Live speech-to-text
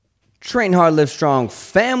Train Hard, Live Strong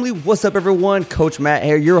family. What's up, everyone? Coach Matt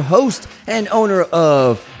here, your host and owner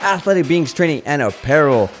of Athletic Beings Training and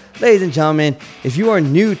Apparel. Ladies and gentlemen, if you are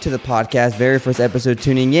new to the podcast, very first episode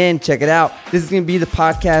tuning in, check it out. This is going to be the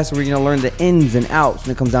podcast where you're going to learn the ins and outs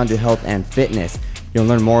when it comes down to health and fitness. You'll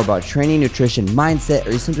learn more about training, nutrition, mindset,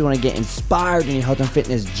 or you simply want to get inspired in your health and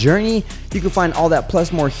fitness journey. You can find all that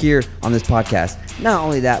plus more here on this podcast. Not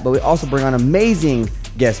only that, but we also bring on amazing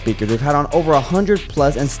guest speakers. We've had on over 100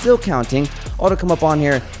 plus and still counting, all to come up on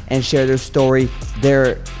here and share their story,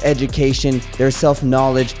 their education, their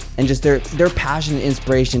self-knowledge, and just their passion and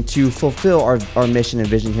inspiration to fulfill our mission and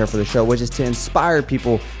vision here for the show, which is to inspire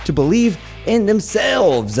people to believe in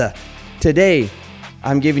themselves. Today,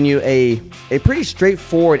 I'm giving you a pretty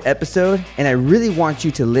straightforward episode, and I really want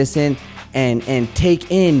you to listen and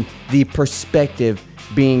take in the perspective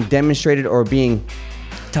being demonstrated or being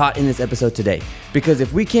taught in this episode today. Because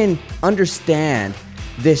if we can understand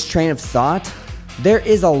this train of thought, there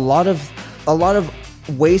is a lot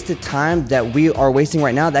of wasted time that we are wasting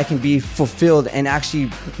right now that can be fulfilled and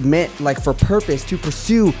actually meant like for purpose to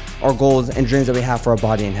pursue our goals and dreams that we have for our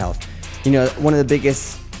body and health. You know, one of the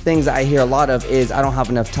biggest things that I hear a lot of is I don't have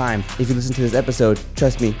enough time. If you listen to this episode,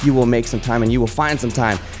 trust me, you will make some time and you will find some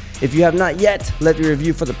time. If you have not yet left a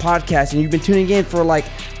review for the podcast and you've been tuning in for like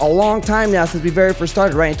a long time now since we very first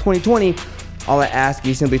started, right, in 2020, all I ask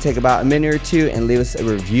you simply take about a minute or two and leave us a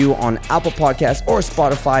review on Apple Podcasts or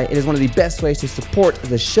Spotify. It is one of the best ways to support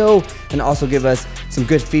the show and also give us some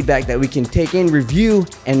good feedback that we can take in, review,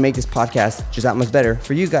 and make this podcast just that much better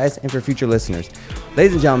for you guys and for future listeners.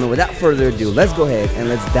 Ladies and gentlemen, without further ado, let's go ahead and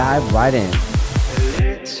let's dive right in.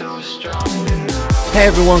 Hey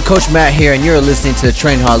everyone, Coach Matt here, and you're listening to the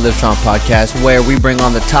Train Hard, Live Strong podcast, where we bring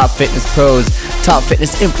on the top fitness pros, top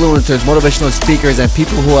fitness influencers, motivational speakers, and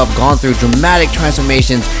people who have gone through dramatic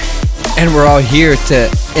transformations, and we're all here to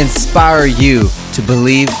inspire you to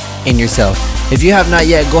believe in yourself. If you have not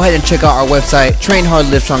yet, go ahead and check out our website,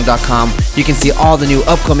 trainhardlivestrong.com. You can see all the new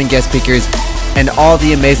upcoming guest speakers and all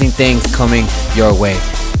the amazing things coming your way.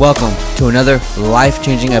 Welcome to another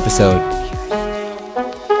life-changing episode.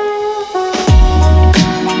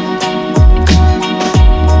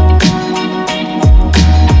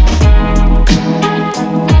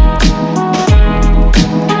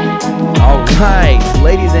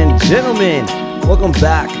 Ladies and gentlemen, welcome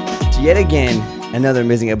back to yet again another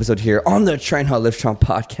amazing episode here on the Train Hard, Live Strong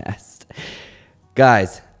podcast.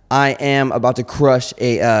 Guys, I am about to crush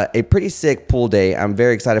a pretty sick pull day. I'm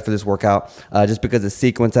very excited for this workout just because the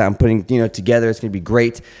sequence that I'm putting together is going to be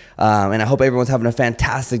great. And I hope everyone's having a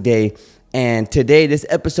fantastic day. And today, this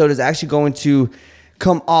episode is actually going to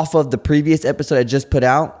come off of the previous episode I just put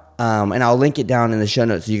out. And I'll link it down in the show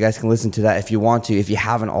notes so you guys can listen to that if you want to, if you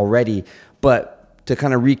haven't already. But to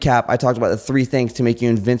kind of recap, I talked about the 3 things to make you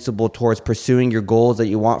invincible towards pursuing your goals that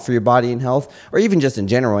you want for your body and health, or even just in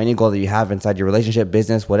general, any goal that you have inside your relationship,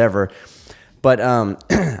 business, whatever. But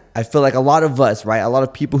I feel like a lot of us, right, a lot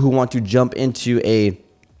of people who want to jump into a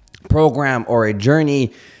program or a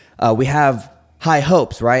journey, we have high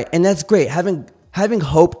hopes, right? And that's great. Having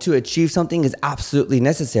hope to achieve something is absolutely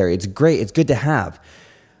necessary. It's great. It's good to have.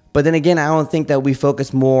 But then again, I don't think that we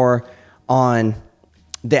focus more on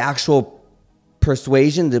the actual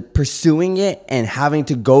persuasion, the pursuing it and having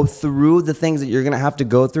to go through the things that you're going to have to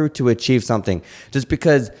go through to achieve something. Just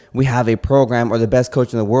because we have a program or the best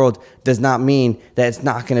coach in the world does not mean that it's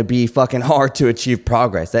not going to be fucking hard to achieve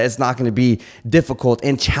progress, that it's not going to be difficult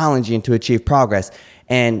and challenging to achieve progress.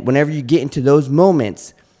 And whenever you get into those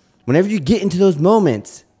moments,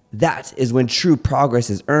 that is when true progress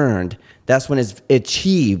is earned. That's when it's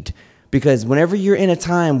achieved. Because whenever you're in a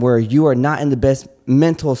time where you are not in the best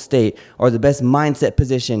mental state or the best mindset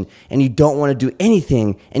position and you don't want to do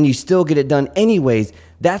anything and you still get it done anyways,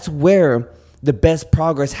 that's where the best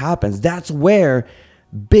progress happens. That's where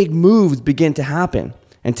big moves begin to happen.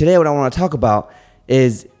 And today what I want to talk about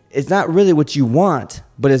is it's not really what you want,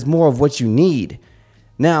 but it's more of what you need.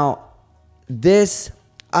 Now,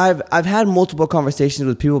 I've had multiple conversations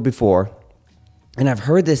with people before, and I've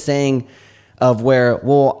heard this saying of where,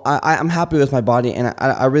 well, I'm happy with my body and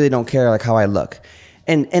I really don't care like how I look.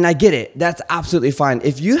 And I get it. That's absolutely fine.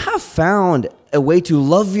 If you have found a way to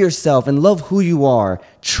love yourself and love who you are,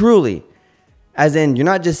 truly, as in you're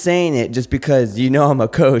not just saying it just because you know I'm a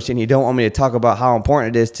coach and you don't want me to talk about how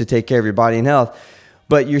important it is to take care of your body and health,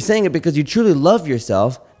 but you're saying it because you truly love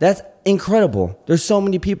yourself, that's incredible. There's so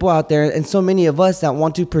many people out there and so many of us that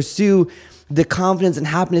want to pursue the confidence and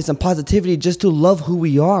happiness and positivity just to love who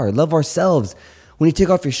we are, love ourselves. When you take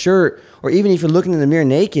off your shirt, or even if you're looking in the mirror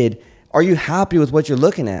naked, are you happy with what you're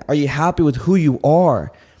looking at? Are you happy with who you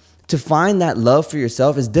are? to find that love for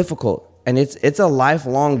yourself is difficult. And it's a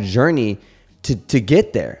lifelong journey to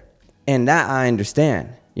get there. And that I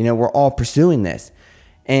understand. We're all pursuing this.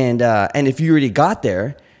 And if you already got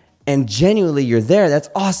there and genuinely you're there, that's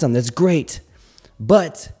awesome. That's great.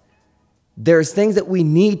 But there's things that we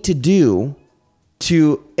need to do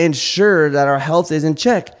to ensure that our health is in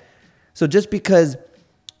check. So just because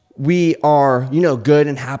we are, good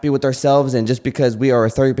and happy with ourselves, and just because we are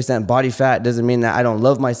 30% body fat doesn't mean that I don't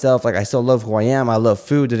love myself. Like, I still love who I am. I love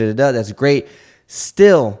food. That's great.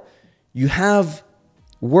 Still, you have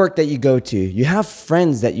work that you go to. You have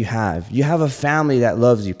friends that you have a family that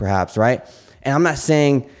loves you, perhaps, right? And I'm not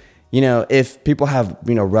saying, if people have,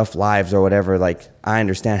 rough lives or whatever, like, I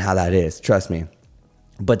understand how that is. Trust me.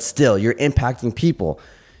 But still, you're impacting people.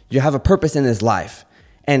 You have a purpose in this life.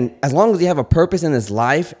 And as long as you have a purpose in this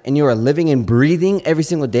life and you are living and breathing every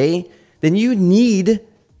single day, then you need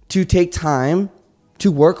to take time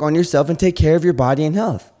to work on yourself and take care of your body and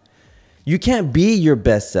health. You can't be your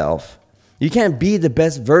best self. You can't be the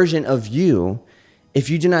best version of you if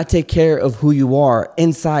you do not take care of who you are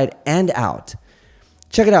inside and out.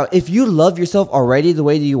 Check it out. If you love yourself already the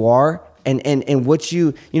way that you are, and what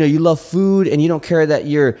you love food, and you don't care that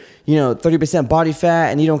you're 30% body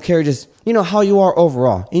fat, and you don't care just how you are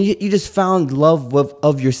overall, and you just found love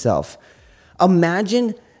of yourself.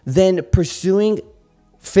 Imagine then pursuing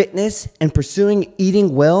fitness and pursuing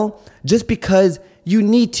eating well just because you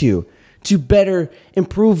need to better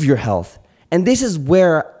improve your health. And this is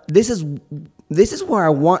where I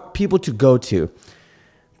want people to go to,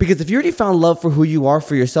 because if you already found love for who you are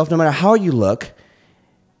for yourself, no matter how you look,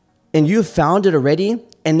 and you've found it already,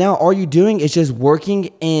 and now all you're doing is just working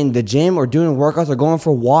in the gym or doing workouts or going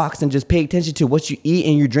for walks and just paying attention to what you eat,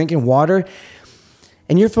 and you're drinking water,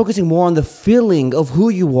 and you're focusing more on the feeling of who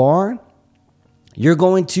you are, you're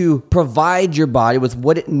going to provide your body with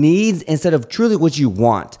what it needs instead of truly what you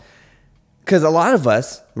want. Because a lot of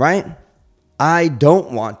us, right? I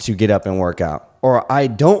don't want to get up and work out, or I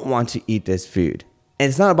don't want to eat this food. And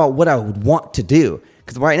it's not about what I would want to do,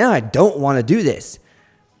 because right now I don't want to do this.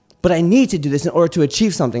 But I need to do this in order to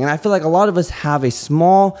achieve something. And I feel like a lot of us have a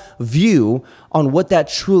small view on what that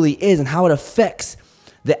truly is and how it affects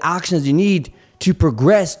the actions you need to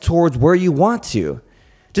progress towards where you want to.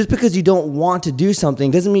 Just because you don't want to do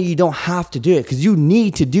something doesn't mean you don't have to do it, because you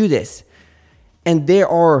need to do this. And there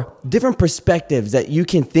are different perspectives that you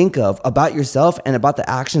can think of about yourself and about the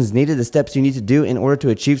actions needed, the steps you need to do in order to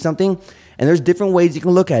achieve something. And there's different ways you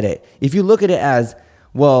can look at it. If you look at it as,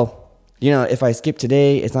 well, if I skip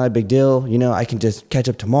today, it's not a big deal. I can just catch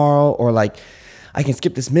up tomorrow, or like I can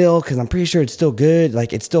skip this meal because I'm pretty sure it's still good.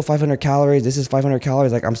 Like, it's still 500 calories. This is 500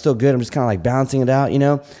 calories. Like, I'm still good. I'm just kind of like balancing it out,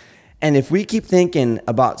 And if we keep thinking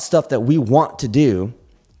about stuff that we want to do,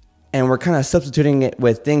 and we're kind of substituting it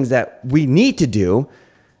with things that we need to do,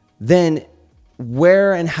 then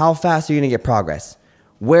where and how fast are you going to get progress?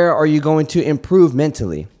 Where are you going to improve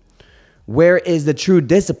mentally? Where is the true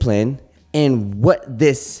discipline in what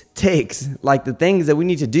this takes? Like, the things that we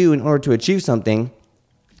need to do in order to achieve something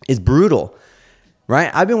is brutal, right?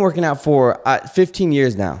 I've been working out for 15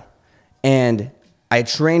 years now, and I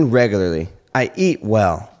train regularly. I eat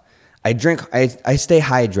well. I drink, I stay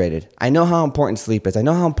hydrated. I know how important sleep is. I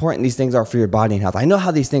know how important these things are for your body and health. I know how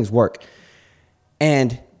these things work.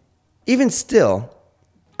 And even still,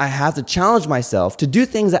 I have to challenge myself to do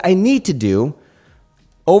things that I need to do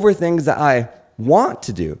over things that I want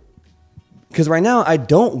to do. Because right now, I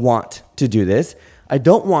don't want to do this. I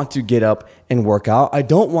don't want to get up and work out. I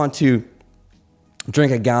don't want to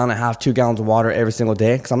drink 1.5 gallons, 2 gallons of water every single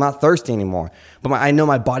day because I'm not thirsty anymore. But I know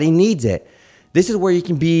my body needs it. This is where you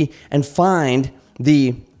can be and find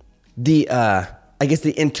the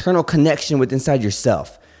internal connection with inside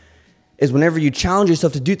yourself. Is whenever you challenge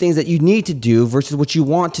yourself to do things that you need to do versus what you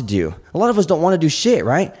want to do. A lot of us don't want to do shit,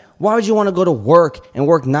 right? Why would you want to go to work and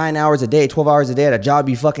work 9 hours a day, 12 hours a day at a job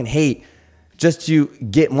you fucking hate just to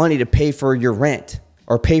get money to pay for your rent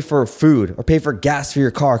or pay for food or pay for gas for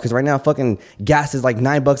your car? Because right now fucking gas is like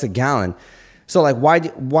 $9 a gallon. So like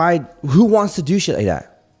why who wants to do shit like that?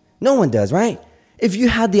 No one does, right? If you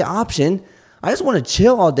had the option, I just want to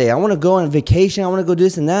chill all day. I want to go on vacation. I want to go do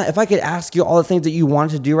this and that. If I could ask you all the things that you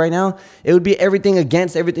wanted to do right now, it would be everything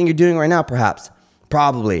against everything you're doing right now, perhaps.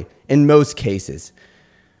 Probably, in most cases.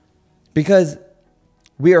 Because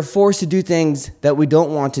we are forced to do things that we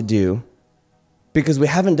don't want to do because we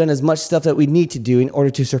haven't done as much stuff that we need to do in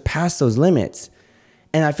order to surpass those limits.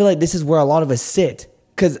 And I feel like this is where a lot of us sit.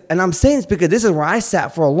 And I'm saying this because this is where I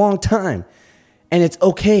sat for a long time. And it's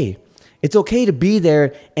okay. It's okay to be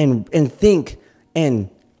there and think and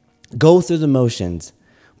go through the motions.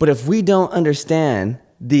 But if we don't understand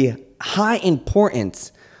the high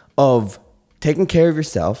importance of taking care of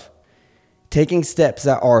yourself, taking steps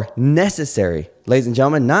that are necessary, ladies and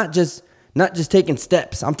gentlemen, not just taking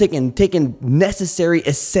steps. I'm taking necessary,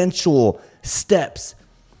 essential steps.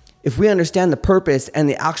 If we understand the purpose and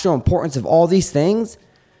the actual importance of all these things,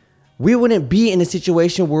 we wouldn't be in a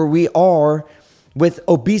situation where we are with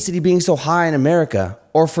obesity being so high in America,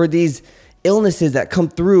 or for these illnesses that come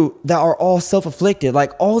through that are all self-inflicted,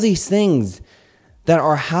 like all these things that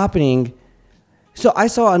are happening. So I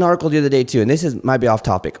saw an article the other day too, and might be off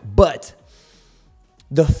topic, but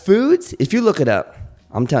the foods, if you look it up,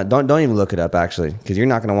 I'm telling, don't even look it up actually, because you're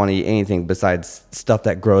not going to want to eat anything besides stuff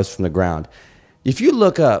that grows from the ground. If you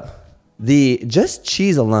look up just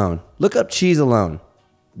cheese alone, look up cheese alone.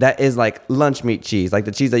 That is like lunch meat cheese, like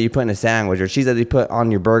the cheese that you put in a sandwich or cheese that you put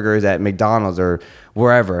on your burgers at McDonald's or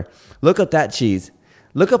wherever. Look up that cheese.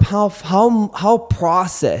 Look up how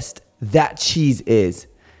processed that cheese is.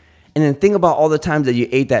 And then think about all the times that you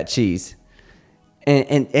ate that cheese.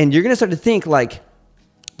 And you're going to start to think like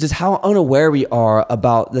just how unaware we are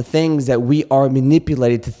about the things that we are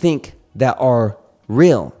manipulated to think that are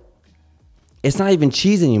real. It's not even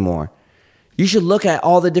cheese anymore. You should look at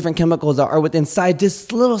all the different chemicals that are within inside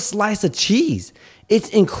this little slice of cheese. It's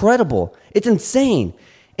incredible. It's insane.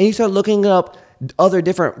 And you start looking up other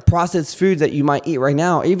different processed foods that you might eat right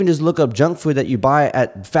now, or even just look up junk food that you buy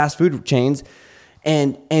at fast food chains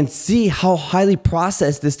and see how highly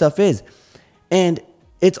processed this stuff is. And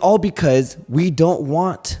it's all because we don't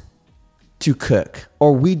want to cook,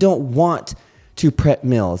 or we don't want to prep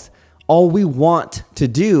meals. All we want to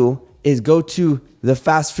do is go to the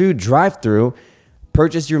fast food drive-through,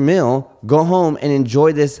 purchase your meal, go home and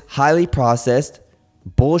enjoy this highly processed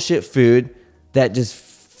bullshit food that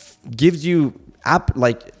just gives you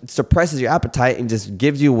suppresses your appetite and just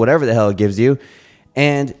gives you whatever the hell it gives you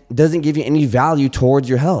and doesn't give you any value towards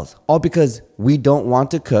your health. All because we don't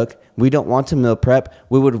want to cook, we don't want to meal prep.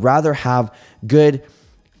 We would rather have good,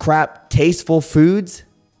 crap, tasteful foods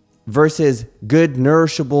versus good,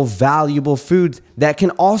 nourishable, valuable foods that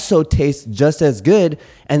can also taste just as good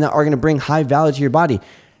and that are going to bring high value to your body.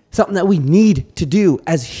 Something that we need to do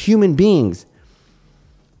as human beings.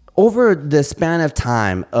 Over the span of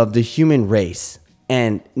time of the human race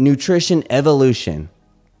and nutrition evolution,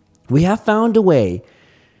 we have found a way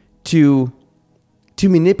to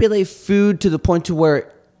manipulate food to the point to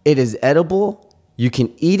where it is edible, you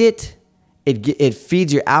can eat it, it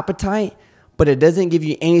feeds your appetite, but it doesn't give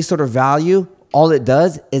you any sort of value. All it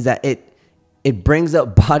does is that it brings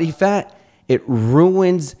up body fat, it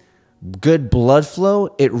ruins good blood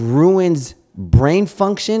flow, it ruins brain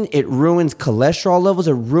function, it ruins cholesterol levels,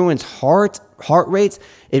 it ruins heart rates,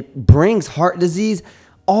 it brings heart disease,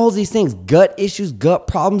 all these things, gut issues, gut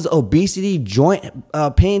problems, obesity, joint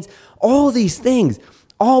pains, all these things,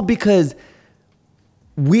 all because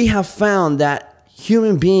we have found that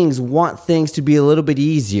human beings want things to be a little bit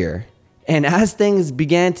easier. And as things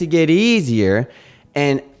began to get easier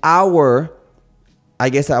and our, I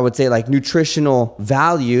guess I would say like nutritional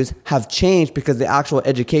values have changed because the actual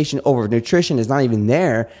education over nutrition is not even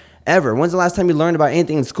there ever. When's the last time you learned about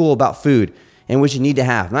anything in school about food and what you need to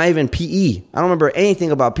have? Not even PE. I don't remember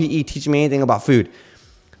anything about PE teaching me anything about food.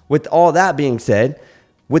 With all that being said,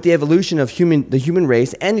 with the evolution of the human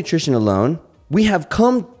race and nutrition alone, we have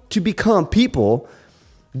come to become people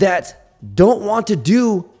that don't want to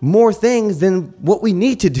do more things than what we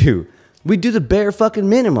need to do. We do the bare fucking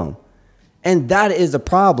minimum. And that is a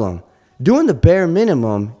problem. Doing the bare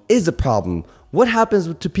minimum is a problem. What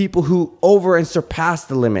happens to people who over and surpass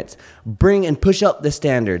the limits, bring and push up the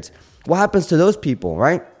standards? What happens to those people,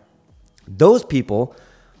 right? Those people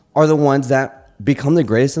are the ones that become the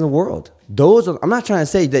greatest in the world. I'm not trying to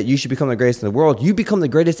say that you should become the greatest in the world. You become the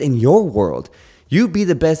greatest in your world. You be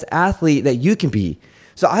the best athlete that you can be.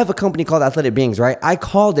 So I have a company called Athletic Beings, right? I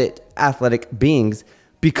called it Athletic Beings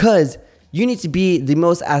because you need to be the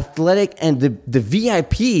most athletic and the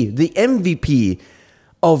VIP, the MVP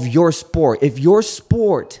of your sport. If your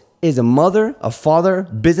sport is a mother, a father,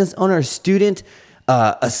 business owner, a student,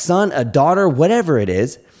 a son, a daughter, whatever it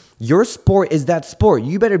is, your sport is that sport.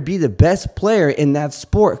 You better be the best player in that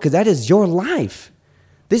sport because that is your life.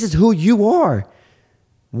 This is who you are.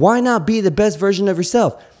 Why not be the best version of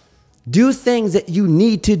yourself? Do things that you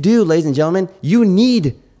need to do, ladies and gentlemen. You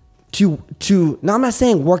need to now I'm not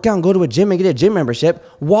saying work out and go to a gym and get a gym membership.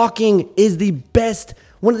 Walking is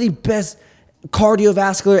one of the best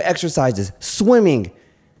cardiovascular exercises. Swimming.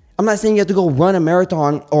 I'm not saying you have to go run a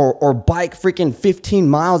marathon or bike freaking 15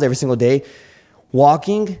 miles every single day.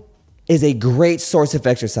 Walking is a great source of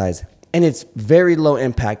exercise and it's very low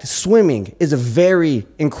impact. Swimming is a very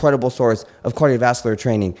incredible source of cardiovascular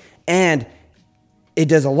training And it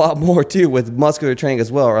does a lot more too with muscular training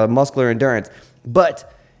as well, or muscular endurance.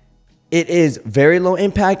 But it is very low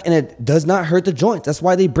impact and it does not hurt the joints. That's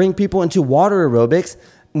why they bring people into water aerobics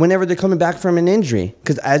whenever they're coming back from an injury.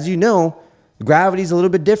 Because as you know, gravity is a little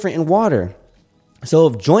bit different in water. So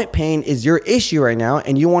if joint pain is your issue right now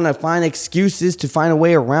and you want to find excuses to find a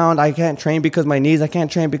way around, I can't train because my knees, I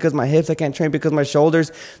can't train because my hips, I can't train because my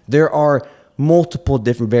shoulders, there are multiple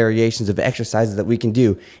different variations of exercises that we can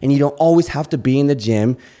do. And you don't always have to be in the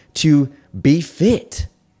gym to be fit.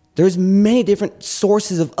 There's many different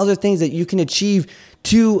sources of other things that you can achieve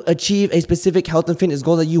to achieve a specific health and fitness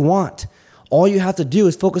goal that you want. All you have to do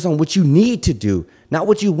is focus on what you need to do, not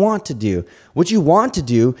what you want to do. What you want to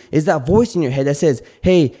do is that voice in your head that says,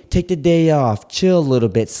 hey, take the day off, chill a little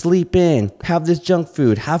bit, sleep in, have this junk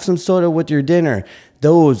food, have some soda with your dinner.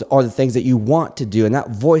 Those are the things that you want to do. And that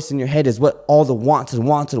voice in your head is what all the wants and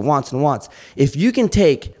wants and wants and wants. If you can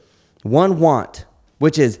take one want,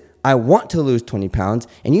 which is, I want to lose 20 pounds,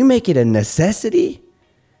 and you make it a necessity,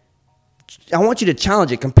 I want you to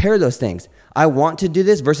challenge it. Compare those things. I want to do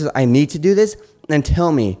this versus I need to do this, and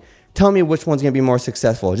tell me which one's going to be more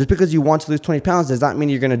successful. Just because you want to lose 20 pounds does not mean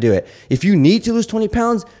you're going to do it. If you need to lose 20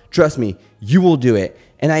 pounds, trust me, you will do it.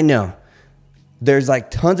 And I know there's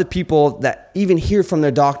like tons of people that even hear from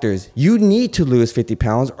their doctors, you need to lose 50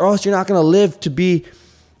 pounds or else you're not going to live to be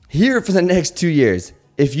here for the next 2 years.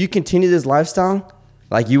 If you continue this lifestyle,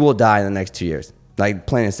 like you will die in the next 2 years, like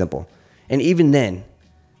plain and simple. And even then,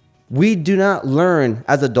 we do not learn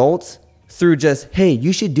as adults through just, hey,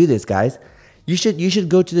 you should do this, guys. You should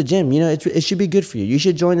go to the gym. You know, it should be good for you. You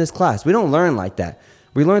should join this class. We don't learn like that.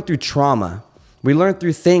 We learn through trauma. We learn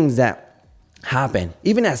through things that happen.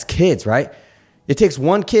 Even as kids, right? It takes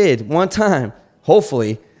one kid, one time,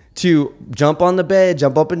 hopefully, to jump on the bed,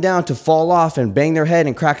 jump up and down, to fall off and bang their head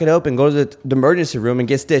and crack it open, go to the emergency room and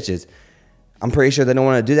get stitches. I'm pretty sure they don't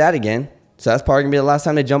want to do that again. So that's probably going to be the last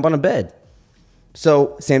time they jump on a bed.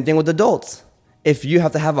 So same thing with adults. If you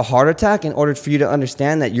have to have a heart attack in order for you to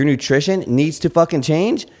understand that your nutrition needs to fucking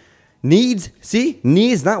change, needs,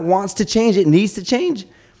 not wants to change, it needs to change,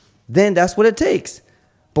 then that's what it takes.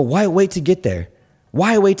 But why wait to get there?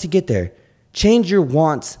 Why wait to get there? Change your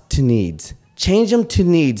wants to needs. Change them to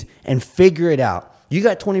needs and figure it out. You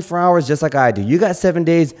got 24 hours just like I do. You got 7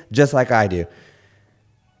 days just like I do.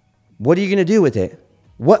 What are you going to do with it?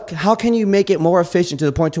 How can you make it more efficient to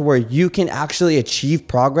the point to where you can actually achieve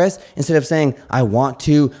progress instead of saying, I want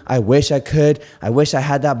to, I wish I could, I wish I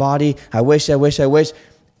had that body, I wish,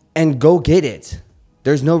 and go get it.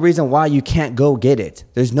 There's no reason why you can't go get it.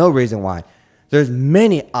 There's no reason why. There's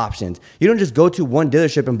many options. You don't just go to one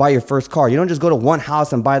dealership and buy your first car. You don't just go to one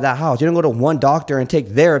house and buy that house. You don't go to one doctor and take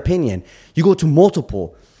their opinion. You go to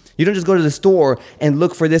multiple. You don't just go to the store and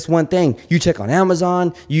look for this one thing. You check on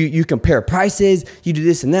Amazon, you compare prices, you do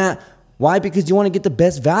this and that. Why? Because you want to get the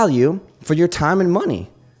best value for your time and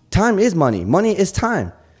money. Time is money. Money is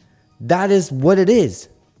time. That is what it is.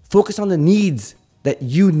 Focus on the needs that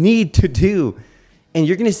you need to do. And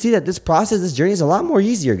you're going to see that this process, this journey is a lot more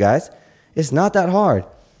easier, guys. It's not that hard.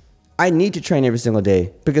 I need to train every single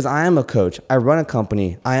day because I am a coach. I run a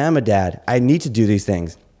company. I am a dad. I need to do these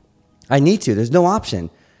things. I need to. There's no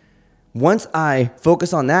option. Once I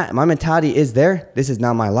focus on that, my mentality is there. This is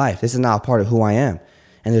not my life. This is not a part of who I am.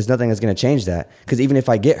 And there's nothing that's going to change that. Because even if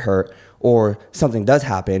I get hurt or something does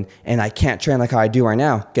happen and I can't train like how I do right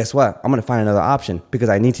now, guess what? I'm going to find another option because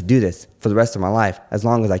I need to do this for the rest of my life as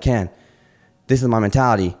long as I can. This is my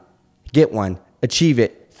mentality. Get one. Achieve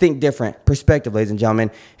it. Think different. Perspective, ladies and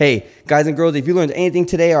gentlemen. Hey, guys and girls, if you learned anything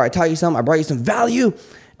today or I taught you something, I brought you some value,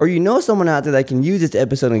 or you know someone out there that can use this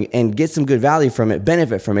episode and get some good value from it,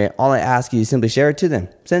 benefit from it, all I ask you is simply share it to them.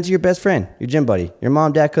 Send it to your best friend, your gym buddy, your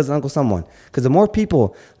mom, dad, cousin, uncle, someone. Because the more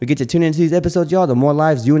people we get to tune into these episodes, y'all, the more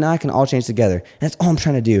lives you and I can all change together. And that's all I'm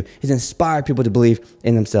trying to do is inspire people to believe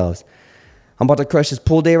in themselves. I'm about to crush this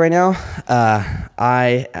pool day right now.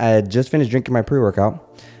 I just finished drinking my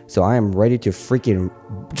pre-workout, so I am ready to freaking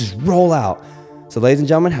just roll out. So ladies and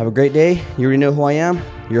gentlemen, have a great day. You already know who I am,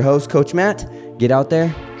 your host, Coach Matt. Get out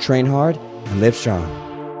there, train hard, and live strong.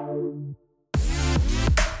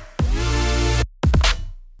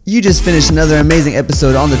 You just finished another amazing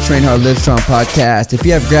episode on the Train Hard, Live Strong podcast. If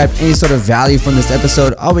you have grabbed any sort of value from this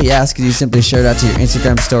episode, all we ask is you simply share it out to your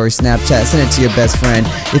Instagram story, Snapchat, send it to your best friend.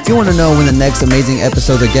 If you want to know when the next amazing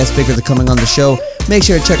episode or guest speakers are coming on the show, make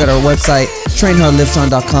sure to check out our website,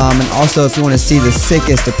 trainhardlivestrong.com. And also, if you want to see the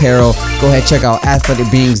sickest apparel, go ahead and check out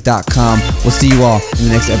athleticbeings.com. We'll see you all in the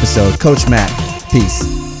next episode. Coach Matt,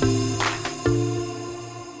 peace.